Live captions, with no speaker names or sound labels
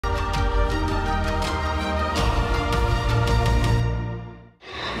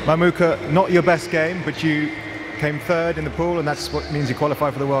Mamuka, not your best game, but you came third in the pool, and that's what means you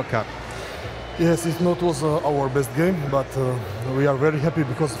qualify for the World Cup. Yes, it not was our best game, but we are very happy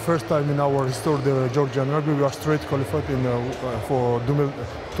because the first time in our history, the Georgian rugby, we are straight qualified for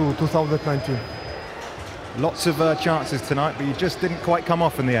 2019. Lots of chances tonight, but you just didn't quite come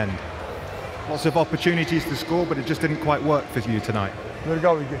off in the end. Lots of opportunities to score, but it just didn't quite work for you tonight. There you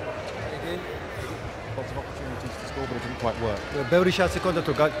go again. Lots of opportunities to score, but it didn't quite work. ბევრი შანსი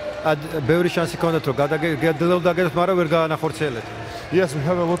ჰქონდათ რომ გადაგეგდელოთ, მაგრამ ვერ გაანახორციელეთ. Yes, we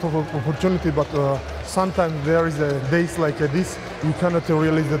have a lot of opportunity, but sometimes there is days like this, you cannot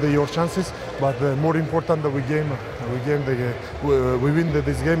realize your chances. But more important that we win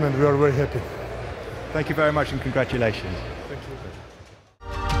this game, and we are very happy. Thank you very much, and congratulations.